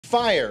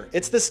Fire.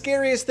 It's the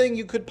scariest thing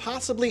you could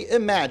possibly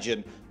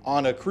imagine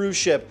on a cruise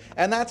ship,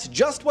 and that's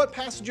just what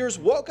passengers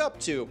woke up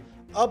to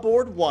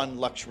aboard one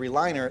luxury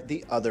liner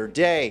the other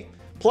day.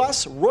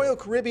 Plus, Royal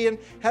Caribbean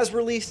has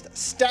released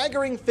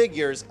staggering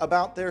figures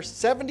about their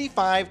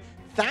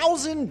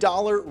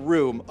 $75,000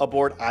 room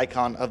aboard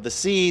Icon of the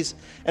Seas.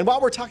 And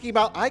while we're talking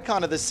about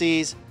Icon of the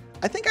Seas,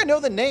 I think I know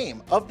the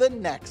name of the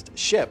next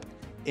ship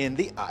in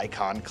the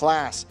Icon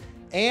class.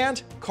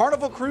 And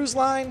Carnival Cruise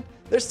Line,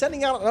 they're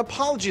sending out an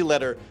apology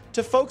letter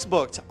to folks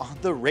booked on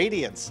the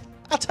Radiance.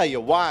 I'll tell you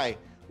why.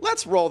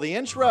 Let's roll the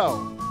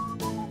intro.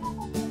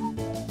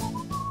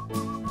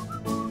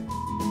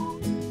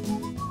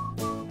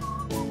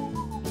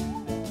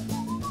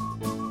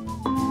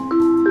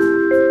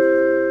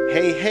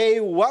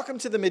 Hey, welcome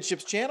to the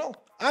Midships channel.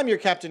 I'm your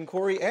Captain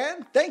Corey,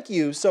 and thank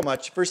you so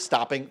much for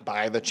stopping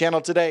by the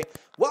channel today.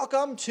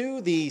 Welcome to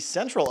the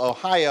Central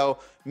Ohio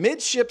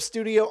Midships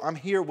studio. I'm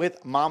here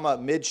with Mama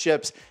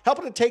Midships,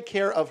 helping to take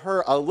care of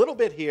her a little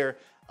bit here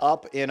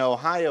up in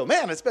Ohio.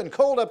 Man, it's been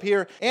cold up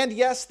here. And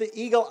yes, the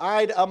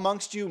eagle-eyed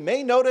amongst you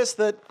may notice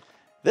that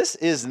this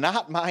is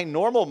not my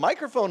normal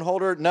microphone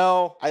holder.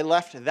 No, I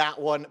left that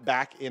one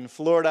back in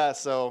Florida,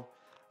 so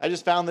I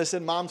just found this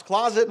in Mom's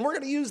closet, and we're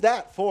going to use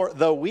that for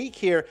the week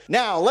here.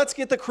 Now, let's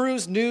get the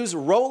cruise news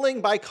rolling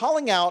by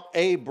calling out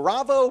a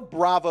bravo,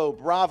 bravo,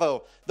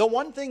 bravo. The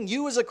one thing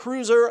you as a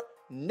cruiser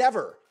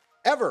never,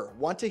 ever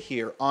want to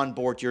hear on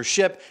board your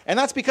ship, and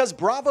that's because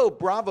bravo,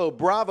 bravo,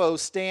 bravo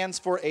stands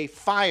for a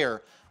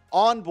fire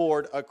on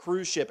board a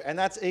cruise ship, and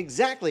that's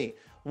exactly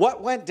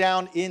what went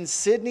down in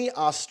Sydney,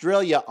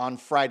 Australia on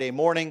Friday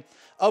morning.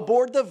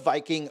 Aboard the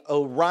Viking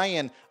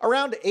Orion.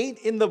 Around 8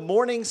 in the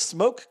morning,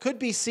 smoke could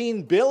be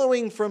seen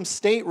billowing from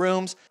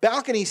staterooms,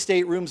 balcony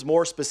staterooms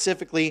more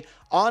specifically,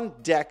 on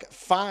deck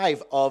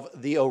 5 of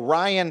the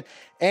Orion.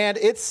 And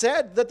it's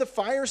said that the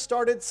fire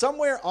started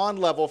somewhere on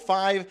level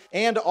 5,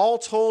 and all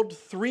told,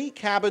 3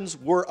 cabins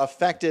were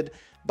affected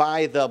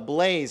by the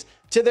blaze.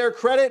 To their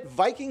credit,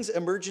 Viking's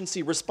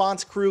emergency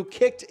response crew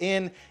kicked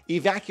in,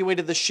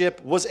 evacuated the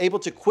ship, was able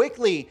to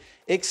quickly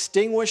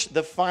extinguish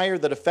the fire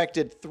that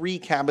affected 3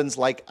 cabins,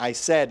 like I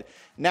said.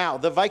 Now,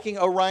 the Viking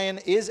Orion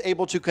is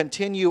able to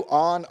continue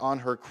on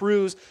her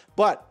cruise,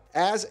 but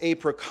as a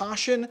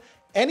precaution,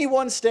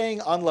 anyone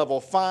staying on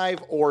level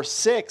 5 or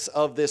 6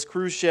 of this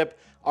cruise ship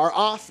are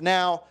off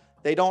now.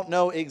 They don't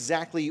know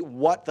exactly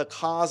what the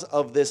cause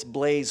of this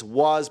blaze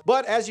was,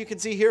 but as you can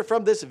see here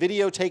from this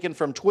video taken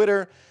from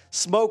Twitter,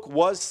 smoke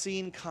was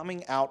seen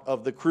coming out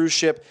of the cruise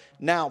ship.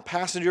 Now,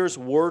 passengers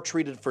were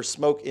treated for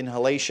smoke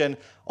inhalation.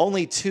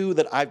 Only 2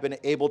 that I've been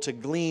able to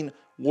glean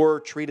were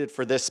treated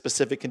for this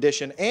specific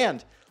condition,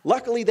 and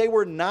luckily they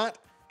were not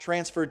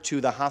transferred to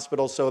the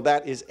hospital, so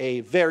that is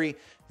a very,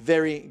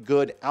 very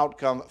good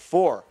outcome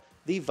for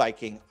the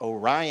Viking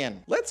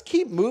Orion. Let's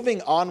keep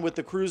moving on with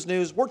the cruise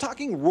news. We're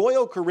talking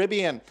Royal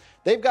Caribbean.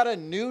 They've got a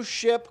new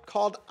ship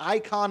called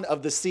Icon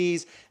of the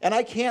Seas, and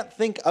I can't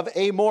think of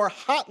a more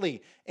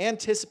hotly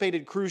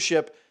anticipated cruise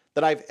ship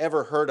that I've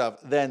ever heard of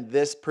than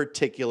this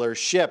particular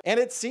ship. And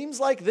it seems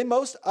like the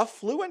most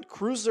affluent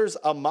cruisers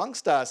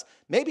amongst us,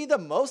 maybe the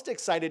most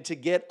excited to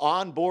get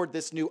on board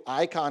this new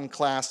Icon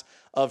class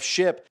of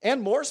ship.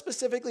 And more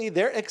specifically,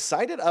 they're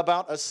excited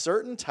about a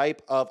certain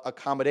type of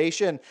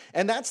accommodation,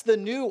 and that's the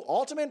new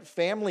Ultimate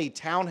Family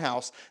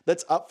Townhouse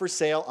that's up for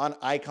sale on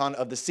Icon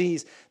of the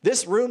Seas.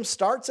 This room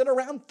starts at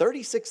around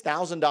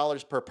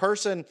 $36,000 per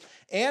person,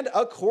 and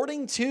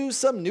according to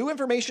some new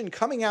information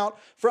coming out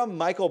from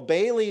Michael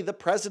Bayley, the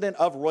president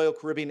of Royal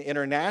Caribbean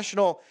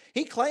International,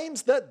 he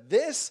claims that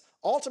this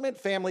Ultimate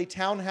Family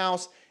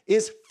Townhouse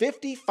is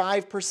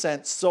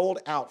 55% sold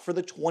out for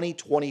the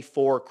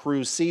 2024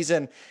 cruise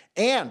season.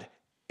 And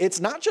it's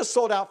not just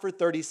sold out for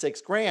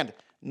 36 grand.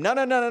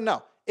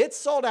 No. It's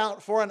sold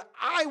out for an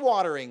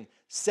eye-watering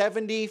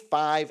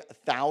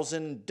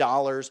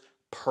 $75,000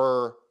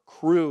 per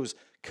cruise.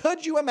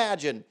 Could you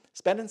imagine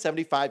spending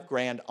 75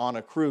 grand on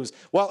a cruise?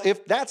 Well,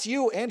 if that's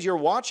you and you're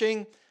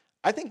watching,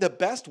 I think the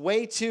best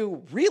way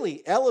to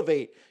really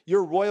elevate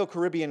your Royal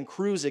Caribbean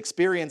cruise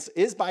experience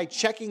is by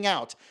checking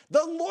out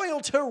the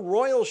Loyal to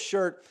Royal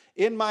shirt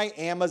in my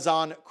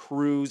Amazon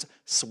Cruise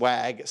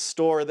Swag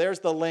store. There's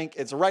the link.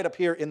 It's right up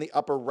here in the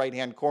upper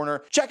right-hand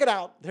corner. Check it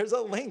out. There's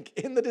a link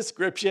in the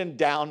description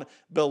down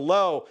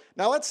below.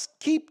 Now let's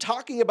keep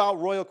talking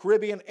about Royal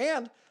Caribbean,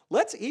 and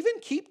let's even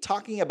keep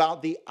talking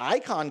about the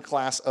Icon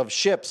class of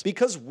ships,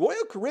 because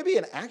Royal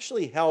Caribbean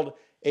actually held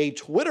a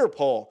Twitter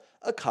poll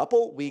a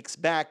couple weeks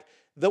back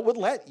that would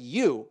let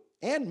you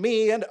and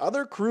me and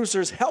other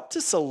cruisers help to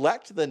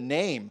select the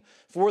name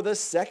for the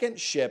second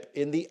ship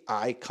in the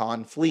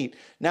Icon fleet.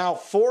 Now,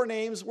 4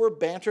 names were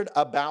bantered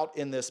about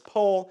in this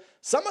poll,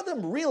 some of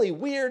them really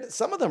weird,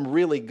 some of them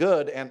really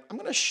good, and I'm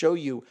going to show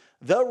you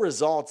the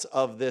results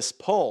of this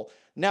poll.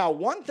 Now,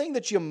 one thing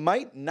that you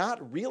might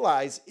not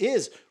realize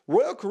is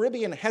Royal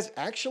Caribbean has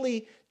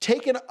actually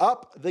taken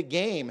up the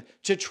game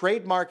to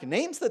trademark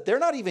names that they're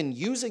not even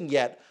using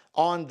yet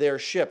on their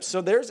ships.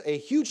 So there's a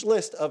huge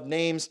list of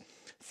names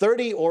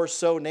 30 or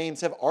so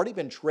names have already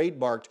been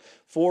trademarked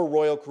for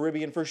Royal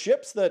Caribbean for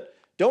ships that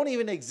don't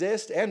even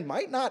exist and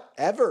might not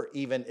ever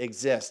even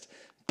exist.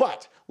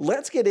 But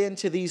let's get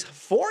into these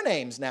 4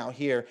 names now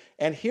here,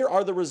 and here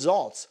are the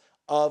results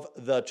of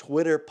the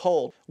Twitter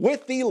poll.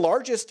 With the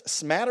largest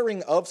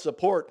smattering of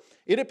support,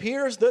 it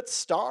appears that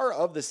Star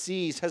of the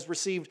Seas has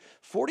received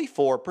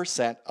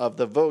 44% of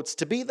the votes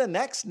to be the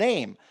next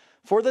name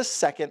for the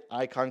second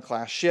Icon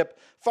class ship,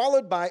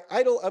 followed by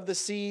Idol of the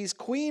Seas,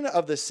 Queen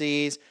of the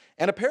Seas,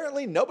 and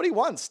apparently nobody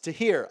wants to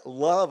hear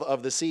Love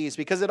of the Seas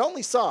because it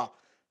only saw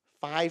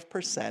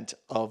 5%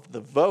 of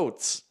the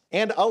votes.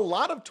 And a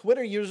lot of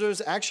Twitter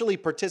users actually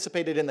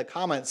participated in the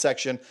comment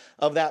section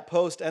of that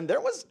post, and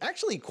there was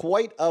actually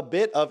quite a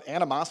bit of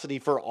animosity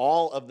for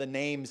all of the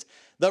names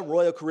that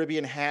Royal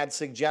Caribbean had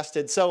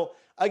suggested. So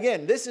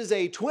again, this is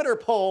a Twitter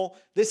poll.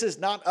 This is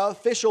not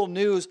official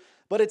news,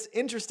 but it's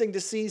interesting to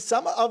see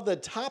some of the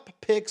top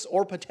picks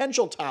or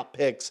potential top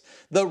picks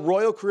the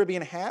Royal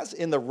Caribbean has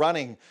in the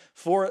running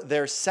for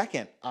their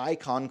second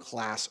Icon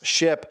class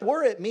ship.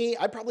 Were it me,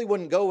 I probably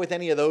wouldn't go with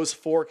any of those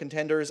 4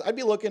 contenders. I'd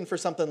be looking for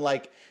something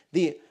like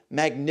the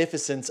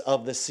Magnificence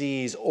of the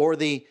Seas or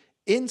the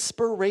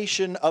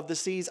Inspiration of the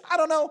Seas. I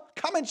don't know.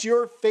 Comment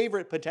your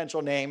favorite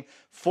potential name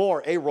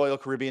for a Royal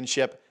Caribbean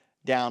ship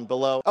down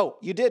below. Oh,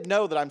 you did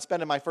know that I'm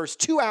spending my first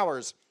 2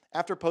 hours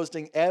after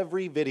posting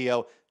every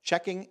video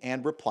checking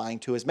and replying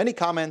to as many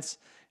comments,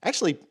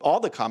 actually all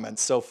the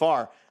comments so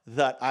far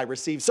that I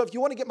received. So if you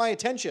want to get my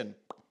attention,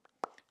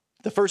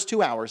 the first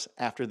 2 hours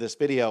after this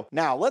video.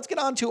 Now let's get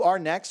on to our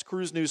next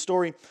cruise news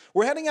story.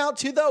 We're heading out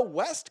to the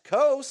West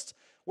Coast.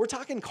 We're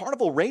talking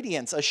Carnival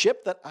Radiance, a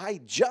ship that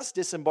I just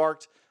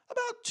disembarked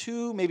about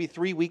 2, maybe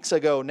 3 weeks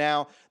ago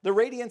now. The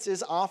Radiance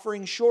is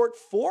offering short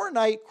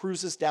 4-night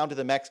cruises down to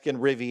the Mexican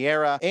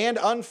Riviera, and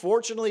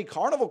unfortunately,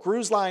 Carnival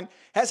Cruise Line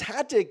has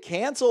had to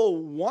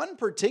cancel one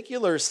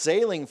particular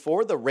sailing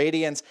for the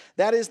Radiance.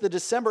 That is the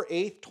December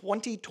 8th,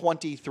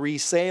 2023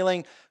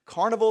 sailing.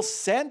 Carnival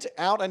sent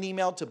out an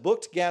email to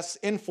booked guests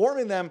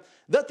informing them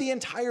that the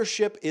entire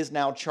ship is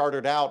now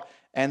chartered out,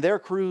 and their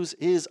cruise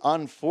is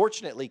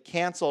unfortunately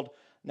canceled.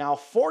 Now,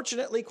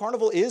 fortunately,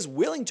 Carnival is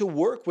willing to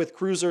work with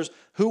cruisers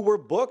who were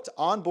booked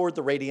on board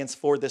the Radiance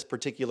for this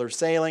particular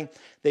sailing.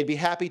 They'd be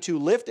happy to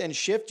lift and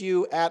shift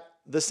you at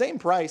the same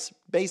price,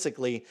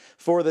 basically,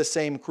 for the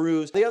same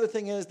cruise. The other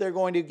thing is they're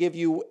going to give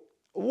you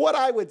what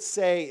I would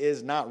say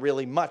is not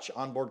really much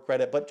onboard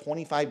credit, but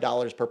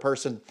 $25 per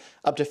person,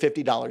 up to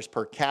 $50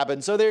 per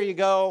cabin. So there you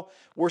go.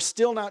 We're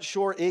still not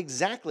sure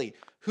exactly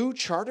who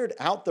chartered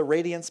out the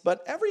Radiance,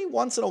 but every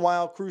once in a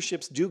while, cruise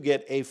ships do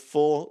get a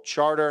full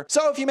charter.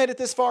 So if you made it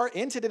this far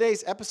into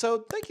today's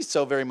episode, thank you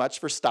so very much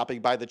for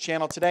stopping by the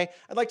channel today.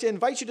 I'd like to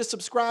invite you to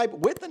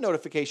subscribe with the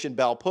notification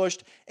bell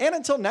pushed. And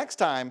until next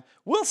time,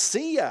 we'll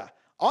see ya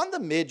on the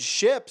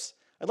Midships.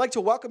 I'd like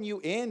to welcome you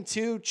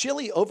into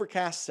chilly,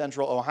 overcast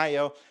Central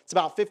Ohio. It's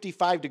about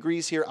 55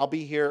 degrees here. I'll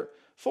be here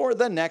for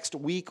the next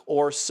week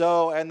or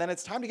so, and then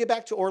it's time to get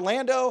back to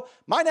Orlando.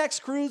 My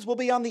next cruise will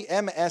be on the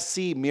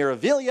MSC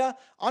Meraviglia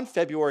on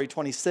February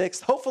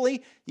 26th.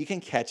 Hopefully, you can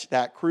catch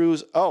that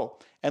cruise. Oh,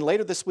 and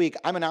later this week,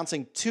 I'm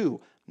announcing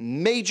 2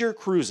 major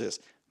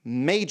cruises,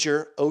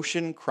 major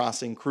ocean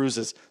crossing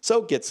cruises.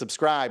 So get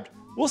subscribed.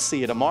 We'll see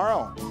you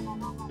tomorrow.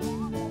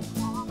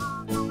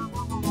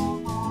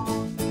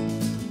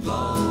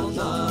 La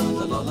la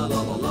la la la la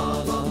la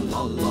la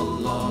la la la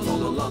la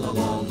la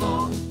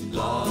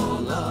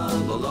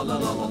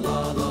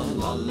la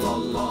la la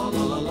la.